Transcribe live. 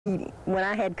When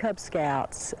I had Cub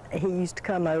Scouts, he used to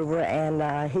come over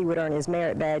and he would earn his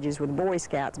merit badges with the Boy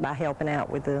Scouts by helping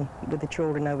out with the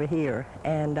children over here.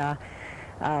 And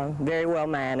very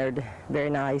well-mannered, very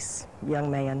nice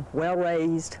young man,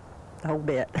 well-raised, the whole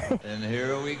bit. And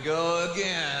here we go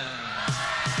again.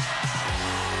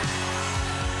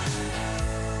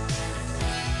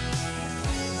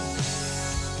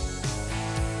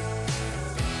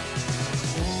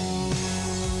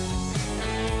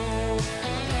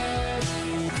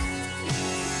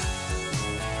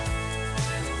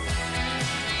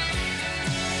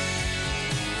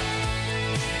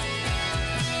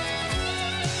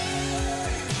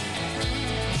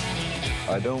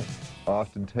 I don't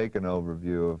often take an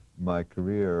overview of my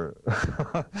career.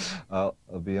 I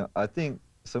think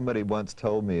somebody once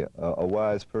told me, a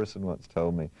wise person once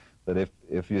told me, that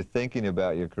if you're thinking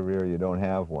about your career, you don't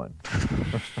have one.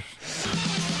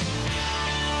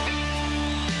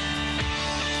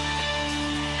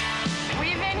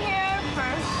 We've been here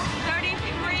for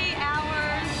 33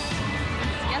 hours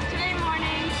yesterday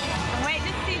morning. I'm waiting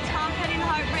to see Tom Petty and the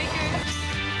Heartbreakers.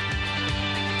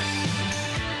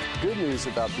 Good news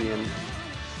about being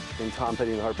in Tom Petty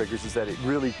and the Heartbreakers is that it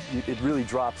really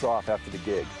drops off after the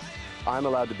gig. I'm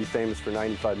allowed to be famous for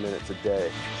 95 minutes a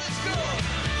day.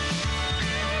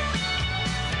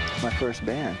 My first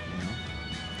band,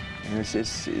 you know, and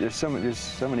there's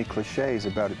so many cliches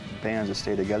about bands that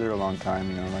stay together a long time,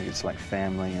 you know, like it's like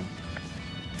family,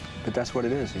 but that's what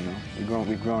it is, you know.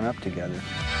 We've grown up together.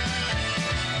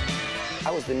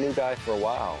 I was the new guy for a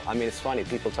while. I mean, it's funny,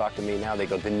 people talk to me now, they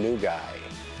go, the new guy.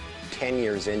 10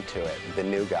 years into it, the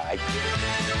new guy. I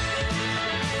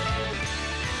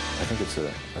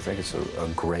think it's a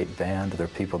great band. They're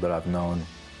people that I've known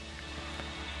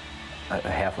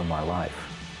half of my life,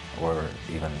 or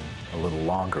even a little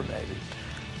longer, maybe.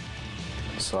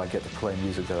 So I get to play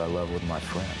music that I love with my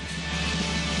friends.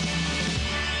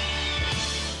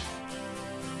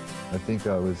 I think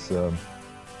I was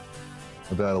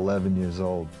about 11 years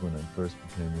old when I first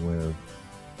became aware of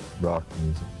rock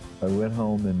music. I went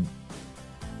home and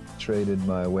traded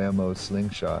my Whammo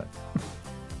slingshot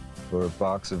for a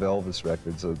box of Elvis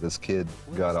records that this kid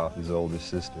got off his older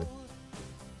sister.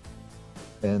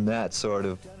 And that sort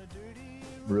of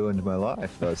ruined my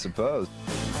life, I suppose.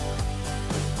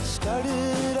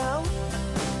 Started out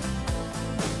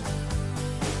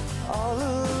all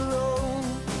alone.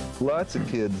 Lots of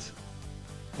kids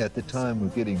at the time were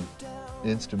getting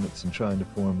instruments and trying to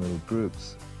form little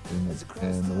groups.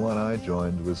 And the one I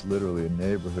joined was literally a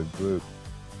neighborhood group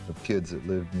of kids that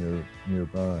lived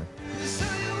nearby.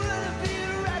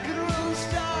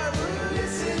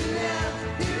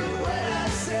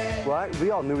 Well,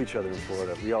 we all knew each other in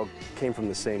Florida. We all came from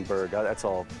the same burg. That's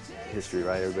all history,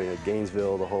 right? Everybody in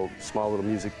Gainesville, the whole small little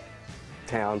music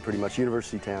town, pretty much,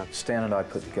 university town. Stan and I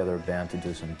put together a band to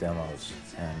do some demos,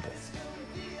 and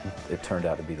it turned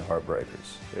out to be the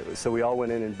Heartbreakers. So we all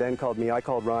went in, and Ben called me. I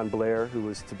called Ron Blair, who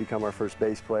was to become our first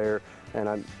bass player,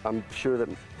 and I'm sure that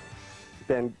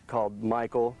Ben called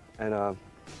Michael, and I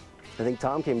think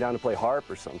Tom came down to play harp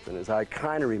or something, as I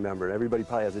kind of remember. Everybody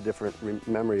probably has a different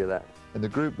memory of that. And the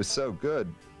group was so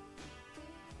good.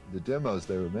 The demos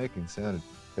they were making sounded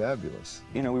fabulous.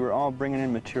 You know, we were all bringing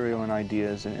in material and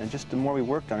ideas, and just the more we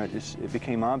worked on it, it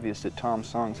became obvious that Tom's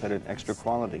songs had an extra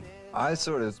quality. I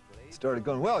sort of started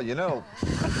going, well, you know,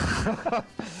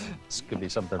 this could be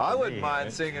something for I wouldn't me, mind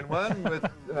right? singing one with,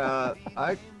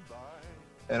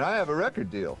 and I have a record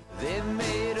deal. They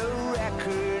made a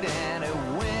record and it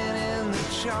went in the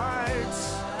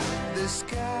charts. The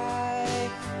sky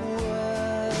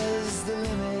was the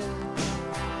limit.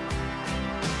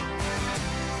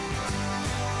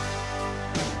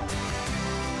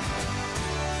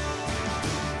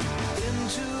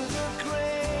 Into the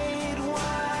great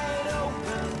wide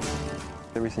open.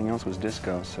 Everything else was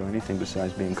disco, so anything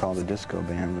besides being called a disco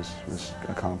band was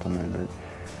a compliment. But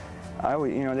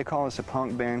you know, they call us a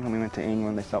punk band. When we went to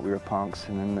England, they thought we were punks,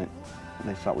 and then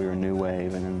they thought we were new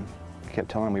wave, and then they kept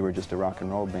telling them we were just a rock and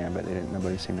roll band, but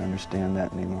nobody seemed to understand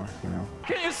that anymore, you know.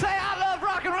 Can you say I love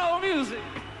rock and roll music?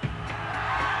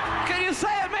 Can you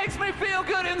say it makes me feel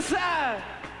good inside?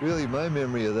 Really, my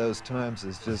memory of those times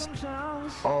is just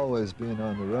always being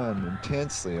on the run,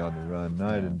 intensely on the run,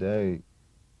 night and day.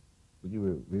 We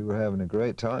were having a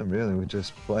great time, really. We were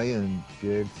just playing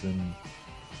gigs and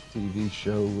TV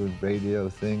show with radio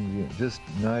things, you know, just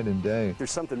night and day.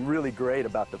 There's something really great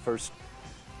about the first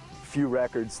few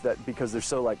records, that because they're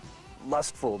so like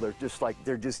lustful, they're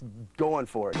just going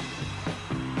for it.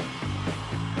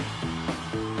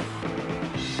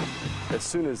 As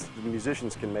soon as the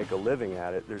musicians can make a living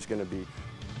at it, there's going to be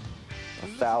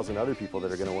 1,000 other people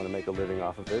that are going to want to make a living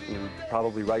off of it, and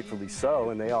probably rightfully so,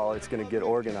 and it's going to get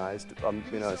organized.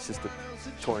 You know, it's just a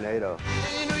tornado.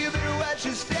 You know you better watch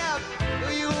your step,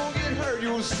 or you won't get hurt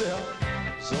yourself.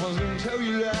 Someone's going to tell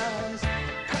you lies,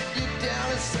 cut you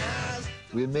down in size.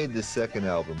 We had made this second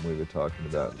album we were talking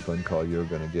about, one called You're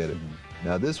Gonna Get It.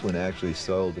 Now this one actually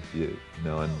sold a few, you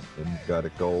know, and got a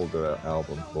gold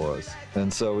album for us.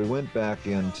 And so we went back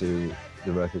into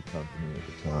the record company at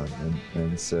the time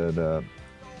and said,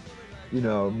 you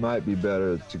know, it might be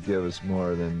better to give us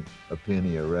more than a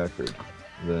penny a record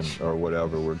or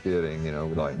whatever we're getting, you know.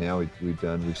 Like now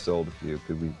we've sold a few,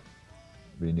 could we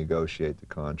renegotiate the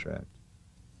contract?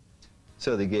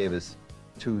 So they gave us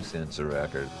 2 cents a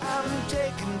record. I'm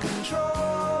taking control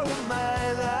of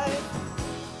my life.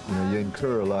 You know, you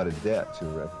incur a lot of debt to a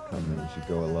record company as you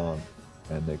go along,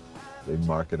 and they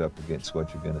mark it up against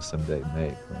what you're going to someday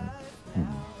make. Right?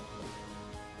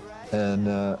 Mm-hmm.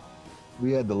 And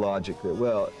we had the logic that,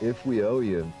 well, if we owe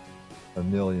you $1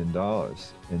 million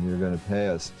and you're going to pay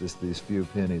us just these few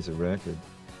pennies a record,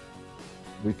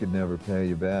 we could never pay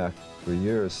you back for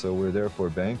years, so we're therefore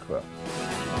bankrupt.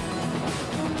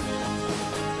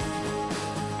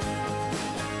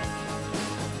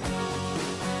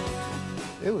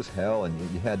 It was hell, and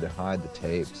you had to hide the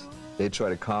tapes. They'd try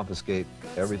to confiscate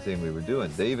everything we were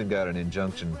doing. They even got an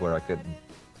injunction where I couldn't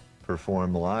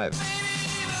perform live.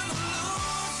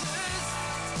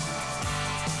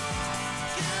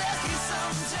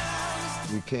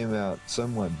 We came out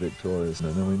somewhat victorious,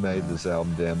 and then we made this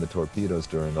album, Damn the Torpedoes,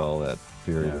 during all that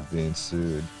period of being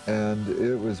sued. And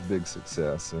it was a big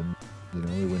success, and, you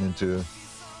know, we went into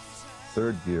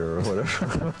third gear or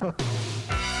whatever.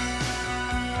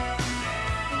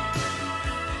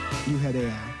 You had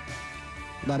a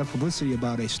lot of publicity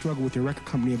about a struggle with your record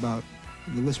company about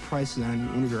the list prices on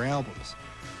one of your albums.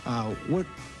 What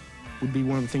would be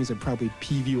one of the things that probably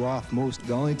peeve you off most?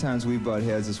 The only times we butt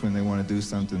heads is when they want to do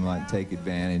something like take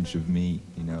advantage of me.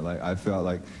 You know, like I felt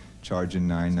like charging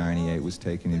 $9.98 was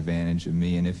taking advantage of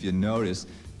me. And if you notice,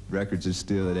 records are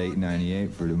still at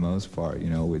 $8.98 for the most part, you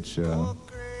know, which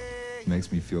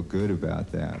makes me feel good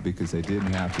about that because they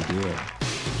didn't have to do it.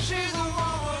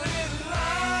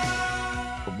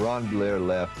 Ron Blair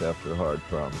left after Hard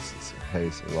Promises. The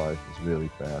pace of life was really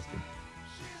fast.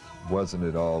 It wasn't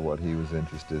at all what he was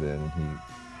interested in, and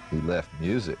he left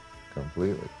music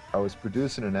completely. I was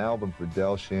producing an album for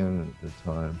Del Shannon at the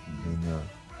time in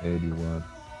 '81.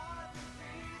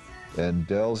 And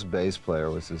Del's bass player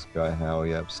was this guy,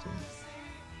 Howie Epstein.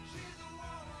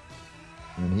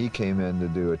 And he came in to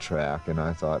do a track, and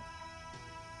I thought,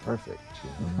 perfect. You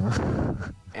know?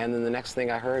 And then the next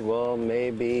thing I heard, well,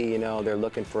 maybe, you know, they're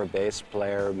looking for a bass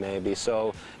player, maybe.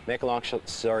 So, make a long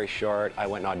story short, I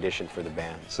went and auditioned for the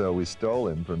band. So we stole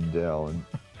him from Del and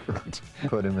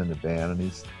put him in the band, and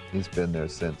he's been there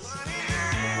since.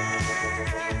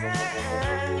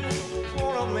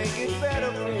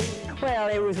 Well,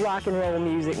 it was rock and roll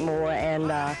music more,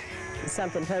 and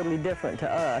something totally different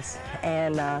to us.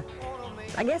 And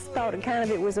I guess thought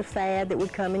it was a fad that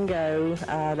would come and go,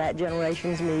 that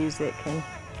generation's music, and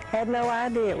had no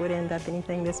idea it would end up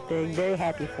anything this big. Very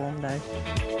happy for them, though.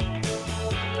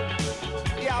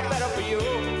 Yeah, better for you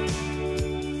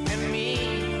and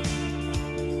me.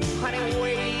 Honey,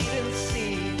 wait and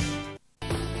see.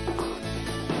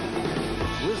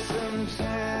 Well,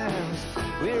 sometimes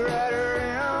we ride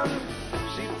around.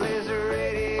 She plays the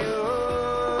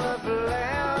radio up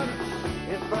loud.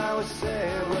 If I was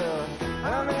sad, well,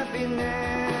 I'm happy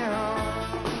now,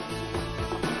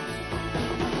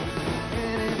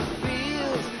 and it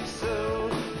feels so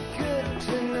good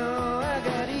to know I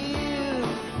got you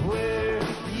where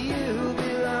you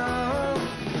belong,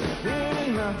 here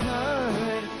in my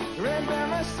heart, right by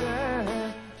my side.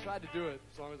 I tried to do it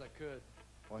as long as I could.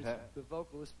 What happened? The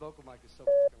vocal mic is so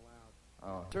fucking loud.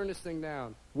 Oh. Turn this thing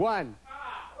down. 1.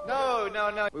 No,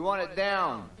 we want it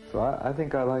down. So I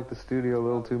think I like the studio a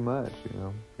little too much, you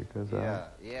know, because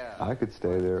I could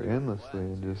stay there endlessly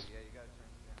and just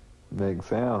make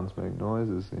sounds, make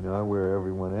noises. You know, I wear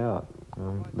everyone out.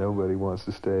 Nobody wants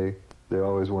to stay. They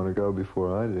always want to go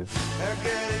before I do.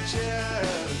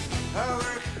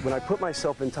 When I put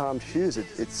myself in Tom's shoes,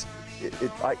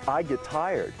 I get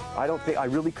tired. I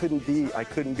really couldn't be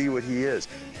what he is.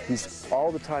 He's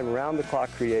all the time, round the clock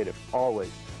creative,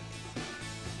 always.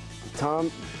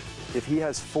 Tom, if he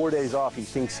has 4 days off, he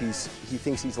thinks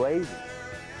he's lazy.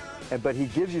 But he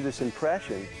gives you this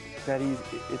impression that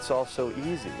it's all so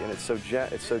easy, and it's so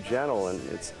gentle,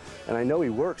 and I know he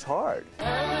works hard.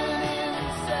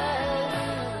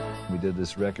 We did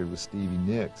this record with Stevie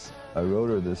Nicks. I wrote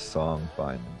her this song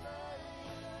finally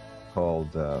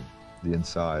called The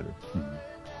Insider.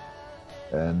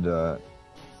 And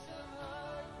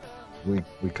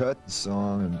we cut the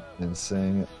song and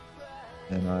sang it,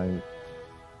 and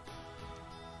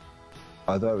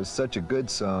I thought it was such a good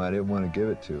song, I didn't want to give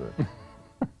it to her.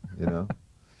 You know,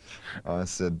 I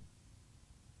said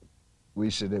we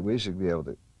should be able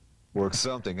to work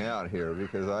something out here,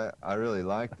 because I really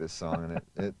like this song,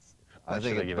 and I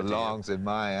think it belongs in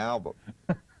my album.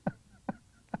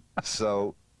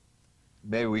 So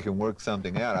maybe we can work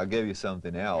something out. I'll give you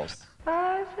something else.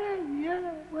 I said,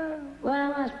 yeah, well, what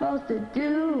am I supposed to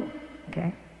do?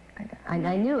 Okay, I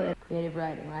knew it. Creative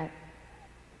writing, right?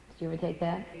 Did you ever take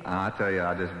that? I tell you,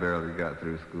 I just barely got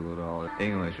through school at all.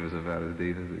 English was about as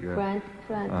deep as it got.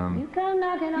 Front. You come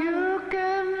knocking on. You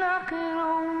came knocking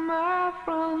on my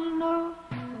front door.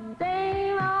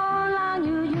 Same old line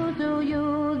you used to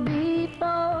use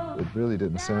before. It really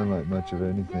didn't sound like much of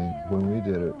anything when we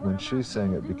did it. When she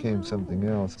sang it, became something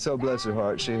else. So bless her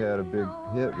heart, she had a big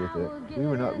hit with it. We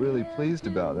were not really pleased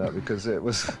about that, because it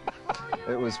was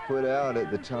put out at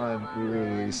the time we were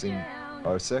releasing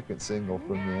our second single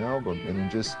from the album, and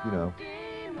it just, you know,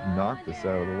 knocked us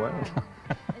out of the way.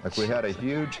 Like, we had a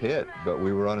huge hit, but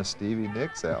we were on a Stevie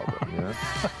Nicks album, you know?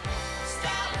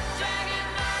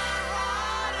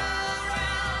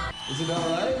 Is it all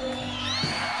right?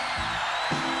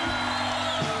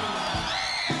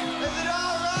 Is it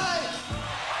all right?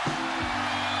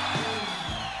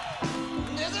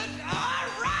 Is it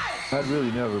all right? I'd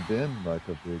really never been like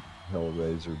a big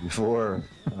hellraiser before.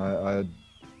 I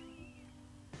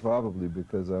probably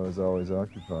because I was always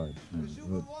occupied.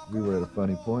 We were at a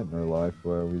funny point in our life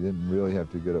where we didn't really have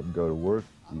to get up and go to work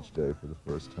each day for the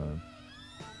first time.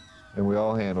 And we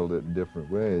all handled it in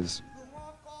different ways.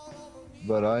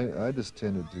 But I just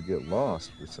tended to get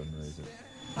lost for some reason.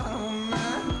 I don't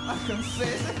mind, I can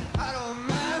face it. I don't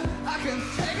mind, I can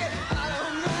take it. I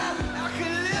don't mind, I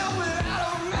can live with it. I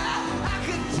don't mind, I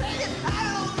can take it. I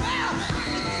don't mind, I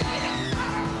can take it. I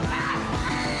don't mind.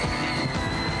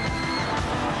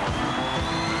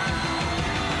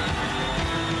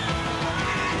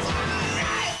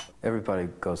 Everybody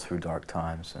goes through dark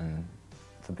times, and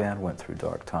the band went through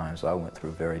dark times. I went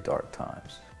through very dark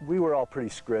times. We were all pretty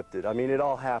scripted. I mean, it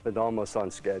all happened almost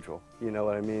on schedule. You know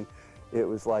what I mean? It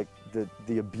was like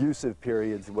the abusive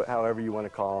periods, however you want to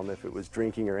call them, if it was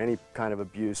drinking or any kind of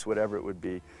abuse, whatever it would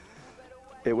be.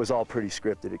 It was all pretty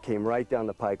scripted. It came right down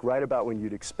the pike, right about when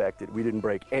you'd expect it. We didn't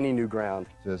break any new ground.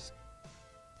 Just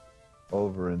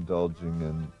overindulging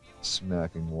and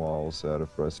smacking walls out of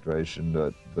frustration,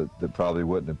 but that probably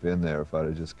wouldn't have been there if I'd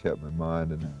have just kept my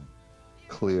mind and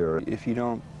clear. If you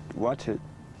don't watch it,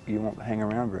 you won't hang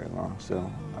around very long.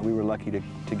 So we were lucky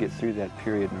to get through that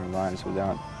period in our lives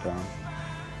without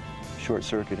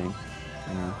short-circuiting,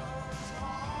 you know.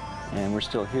 And we're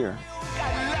still here.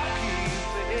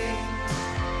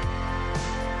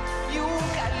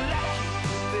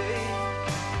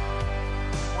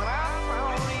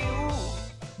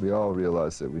 We all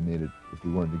realized that we needed, if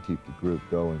we wanted to keep the group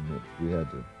going, that we had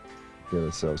to get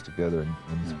ourselves together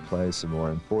and play some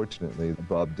more. Unfortunately,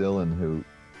 Bob Dylan, who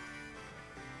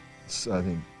I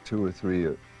think 2 or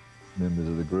 3 members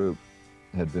of the group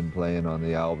had been playing on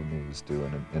the album he was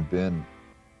doing, and Ben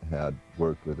had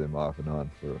worked with him off and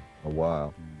on for a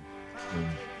while. And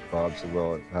Bob said,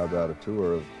 well, how about a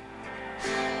tour of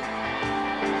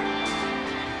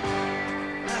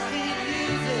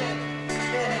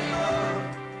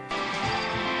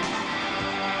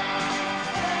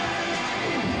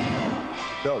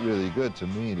felt really good to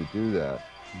me to do that,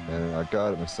 and I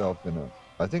got myself in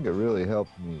I think it really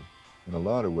helped me in a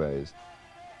lot of ways,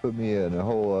 put me in a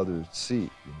whole other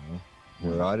seat, you know,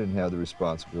 where I didn't have the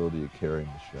responsibility of carrying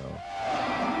the show.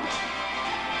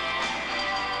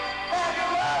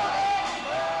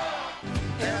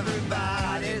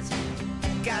 Everybody's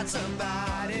got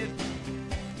somebody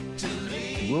to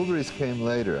leave. The Wilburys came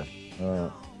later.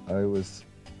 I was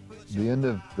the end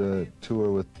of the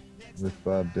tour with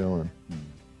Bob Dylan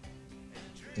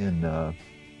in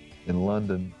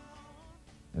London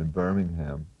and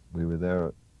Birmingham. We were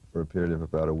there for a period of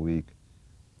about a week,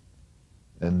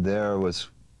 and there was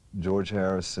George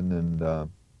Harrison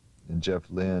and Jeff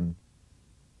Lynne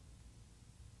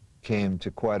came to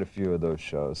quite a few of those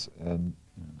shows, and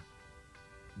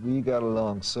we got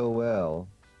along so well.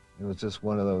 It was just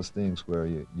one of those things where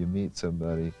you meet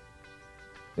somebody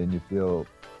and you feel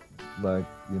like,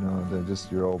 you know, they're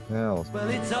just your old pals. Well,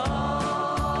 it's all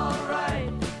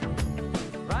right.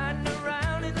 Riding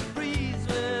around in the breeze.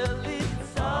 Well,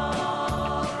 it's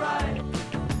all right.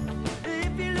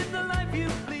 If you live the life you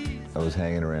please. I was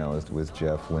hanging around with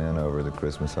Jeff Lynne over the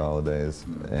Christmas holidays,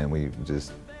 and we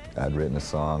just I'd written a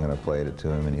song and I played it to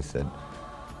him and he said,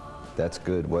 "That's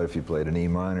good, what if you played an E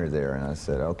minor there?" And I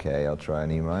said, "Okay, I'll try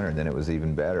an E minor." And then it was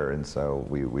even better, and so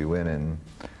we went in.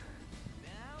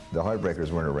 The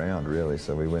Heartbreakers weren't around, really,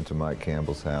 so we went to Mike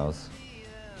Campbell's house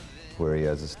where he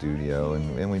has a studio,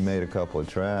 and we made a couple of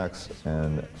tracks,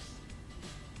 and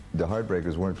the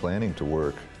Heartbreakers weren't planning to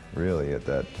work, really, at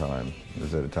that time. It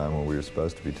was at a time when we were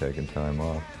supposed to be taking time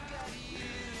off.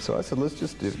 So I said, let's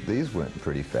just do, these went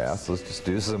pretty fast, let's just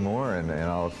do some more, and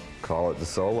I'll call it the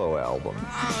solo album.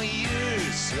 Oh, you're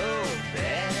so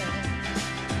bad.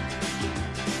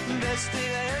 Best thing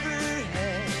I ever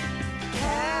had.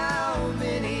 How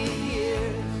many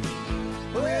years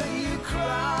will you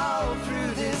crawl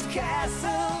through this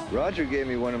castle? Roger gave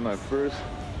me one of my first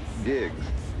gigs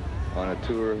on a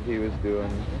tour he was doing,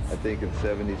 I think in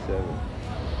 '77.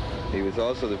 He was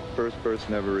also the first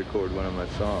person to ever record one of my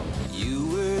songs. You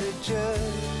were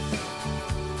just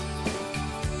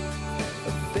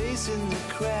a face in the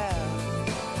crowd.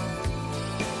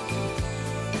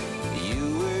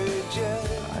 You were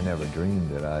just... I never dreamed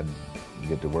that I'd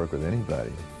get to work with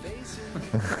anybody.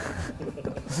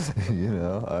 You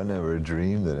know, I never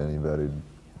dreamed that anybody'd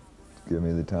give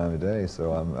me the time of day,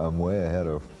 so I'm way ahead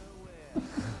of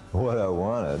what I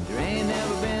wanted. There ain't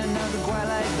never been nothing quite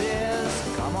like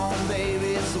this. Come on,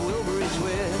 baby, it's the Wilburys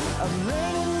with. I'm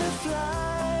learning to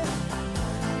fly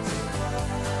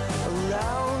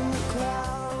around the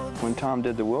clouds. When Tom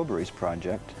did the Wilburys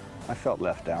project, I felt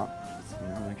left out. You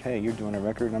know, like, hey, you're doing a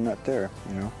record and I'm not there,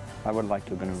 you know. I would like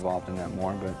to have been involved in that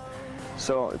more, but...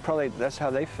 So probably that's how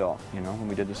they felt, you know, when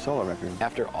we did the solo record.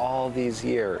 After all these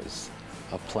years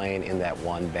of playing in that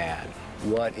one band,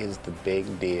 what is the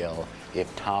big deal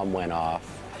if Tom went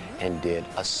off and did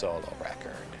a solo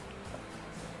record?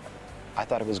 I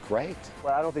thought it was great.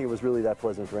 Well, I don't think it was really that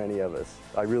pleasant for any of us.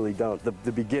 I really don't.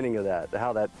 The beginning of that,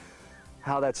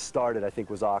 how that started, I think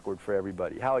was awkward for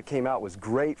everybody. How it came out was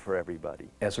great for everybody.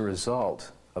 As a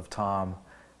result of Tom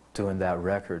doing that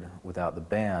record without the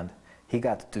band, he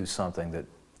got to do something that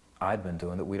I'd been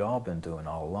doing, that we'd all been doing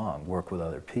all along, work with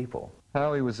other people.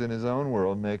 Howie was in his own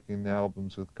world making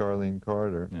albums with Carlene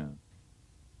Carter. Yeah.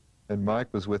 And Mike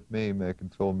was with me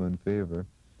making Full Moon Fever.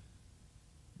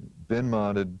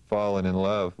 Benmont had fallen in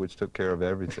love, which took care of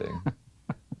everything.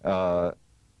 And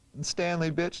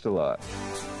Stanley bitched a lot.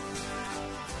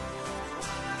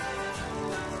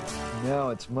 Now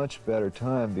it's much better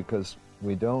time because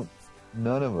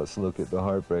none of us look at the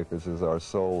Heartbreakers as our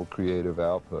sole creative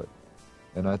output.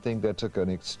 And I think that took an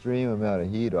extreme amount of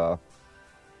heat off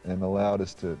and allowed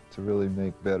us to really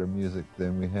make better music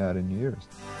than we had in years.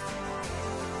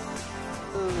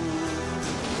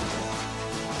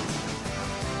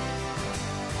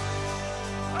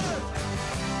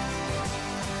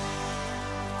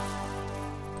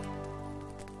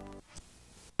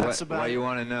 What you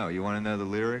want to know? You want to know the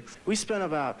lyrics? We spent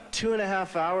about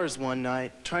 2.5 hours one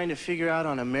night trying to figure out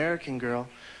on American Girl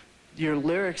your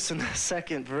lyrics in the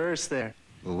second verse there.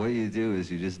 Well, what you do is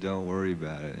you just don't worry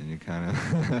about it, and you kind of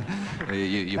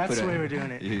you That's put the way we're doing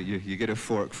it. You get a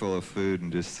fork full of food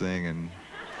and just sing, and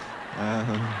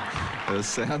those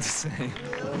sound the same.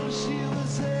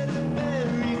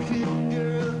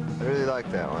 I really like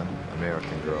that one,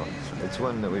 American Girl. It's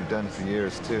one that we've done for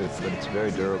years, too, but it's a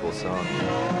very durable song.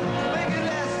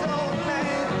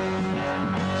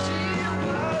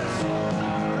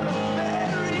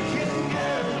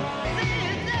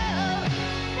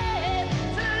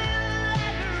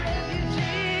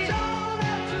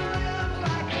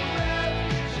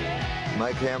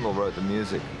 Mike Campbell wrote the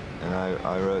music, and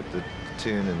I wrote the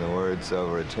tune and the words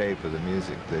over a tape of the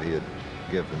music that he had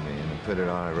given me, and I put it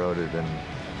on. I wrote it in a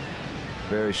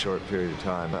very short period of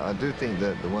time. I do think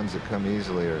that the ones that come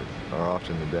easily are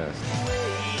often the best.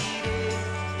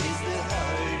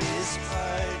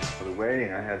 For the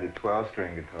waiting, I had the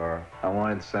 12-string guitar. I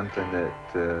wanted something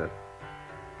that,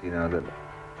 you know, that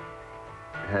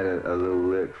had a little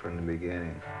lick from the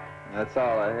beginning. And that's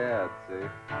all I had, see?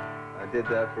 I did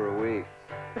that for a week.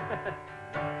 And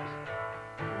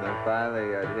then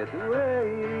finally I'd hit the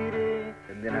waiting,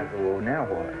 and then I'd go, well, now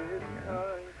what? You know?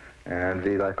 And I'd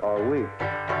be like all week.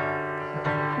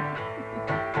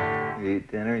 You eat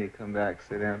dinner, you come back,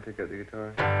 sit down, pick up the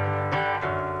guitar.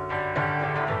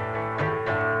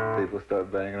 People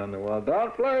start banging on the wall,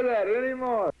 don't play that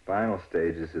anymore! Final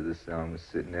stages of the song was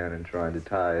sitting down and trying to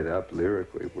tie it up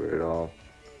lyrically where it all,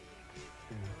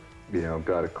 you know,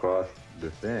 got across the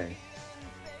thing.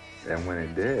 And when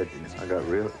it did, you know, I got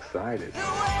real excited.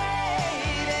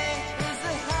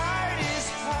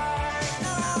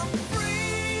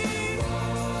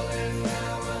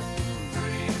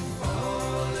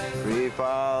 Free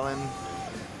falling.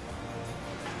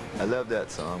 I love that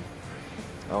song.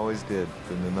 I always did,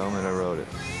 from the moment I wrote it.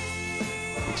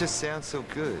 It just sounds so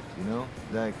good, you know?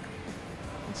 Like,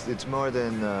 it's more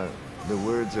than the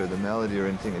words or the melody or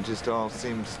anything. It just all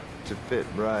seems to fit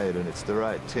right, and it's the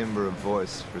right timbre of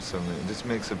voice for some reason. It just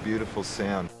makes a beautiful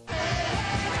sound. I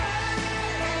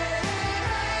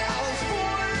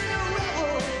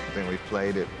think we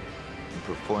played it and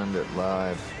performed it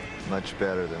live much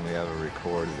better than we ever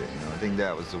recorded it, you know. I think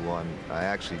that was the one. I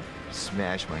actually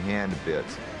smashed my hand a bit.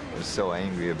 I was so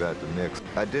angry about the mix.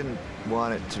 I didn't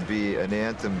want it to be an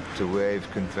anthem to wave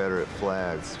Confederate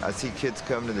flags. I see kids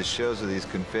come to the shows with these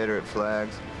Confederate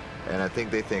flags, and I think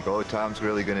they think, oh, Tom's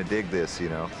really going to dig this, you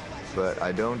know. But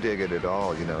I don't dig it at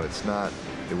all, you know. It's not,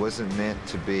 it wasn't meant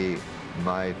to be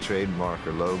my trademark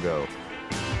or logo.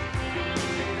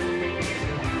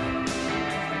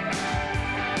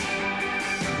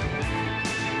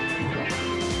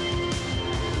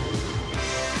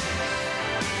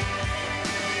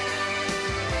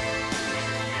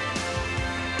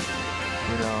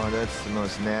 That's the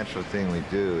most natural thing we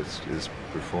do is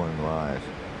perform live.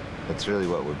 That's really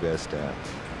what we're best at,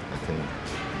 I think.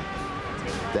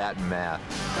 That and math.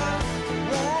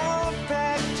 Won't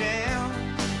back down.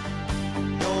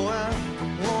 No, I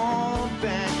won't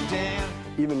back down.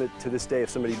 Even to this day,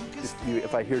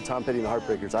 if I hear Tom Petty and the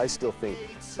Heartbreakers, I still think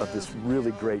of this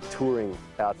really great touring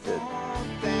outfit.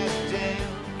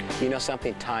 You know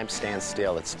something? Time stands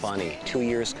still. It's funny. 2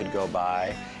 years could go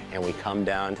by, and we come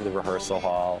down to the rehearsal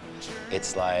hall.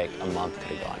 It's like a month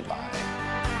could have gone by.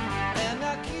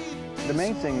 The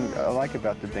main thing I like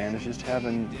about the band is just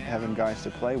having guys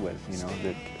to play with, you know,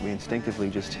 that we instinctively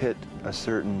just hit a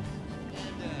certain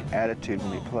attitude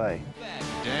when we play.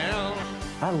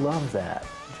 I love that.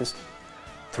 Just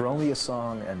throw me a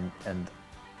song and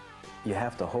you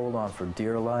have to hold on for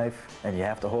dear life, and you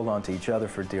have to hold on to each other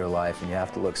for dear life, and you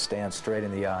have to stand straight in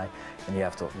the eye, and you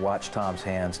have to watch Tom's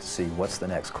hands to see what's the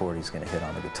next chord he's going to hit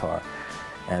on the guitar.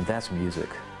 And that's music.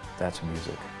 That's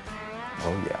music.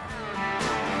 Oh, yeah.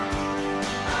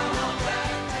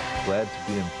 Glad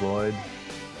to be employed.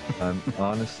 I'm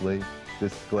honestly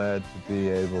just glad to be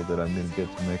able that I'm going to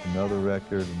get to make another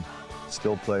record and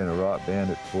still play in a rock band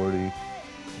at 40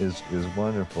 is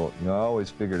wonderful. You know, I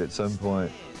always figured at some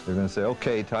point they're going to say,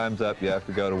 okay, time's up, you have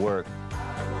to go to work.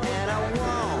 And I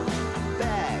won't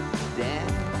back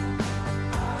down.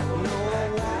 No, I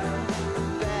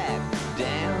won't back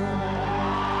down.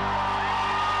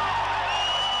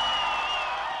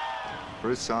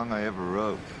 First song I ever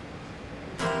wrote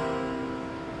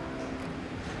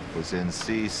was in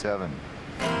C7.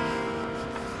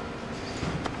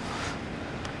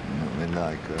 And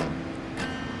like,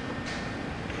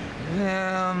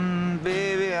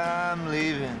 baby, I'm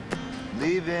leaving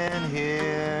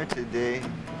here today.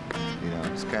 You know,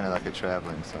 it's kind of like a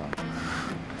traveling song.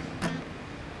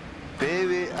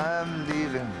 Baby, I'm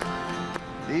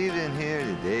leaving here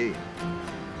today.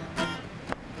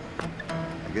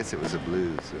 I guess it was a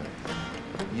blues.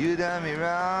 You done me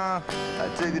wrong, I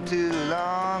took it too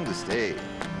long to stay.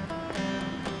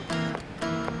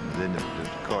 And then the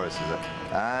chorus is like,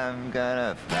 I'm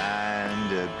gonna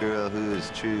find a girl who's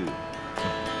true,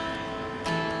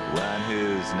 one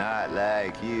who's not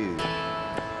like you,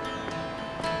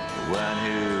 one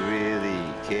who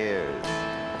really cares,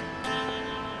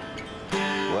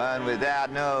 one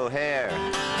without no hair.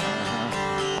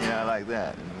 You know, like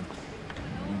that.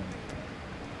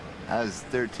 I was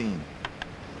 13.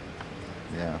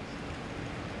 Yeah.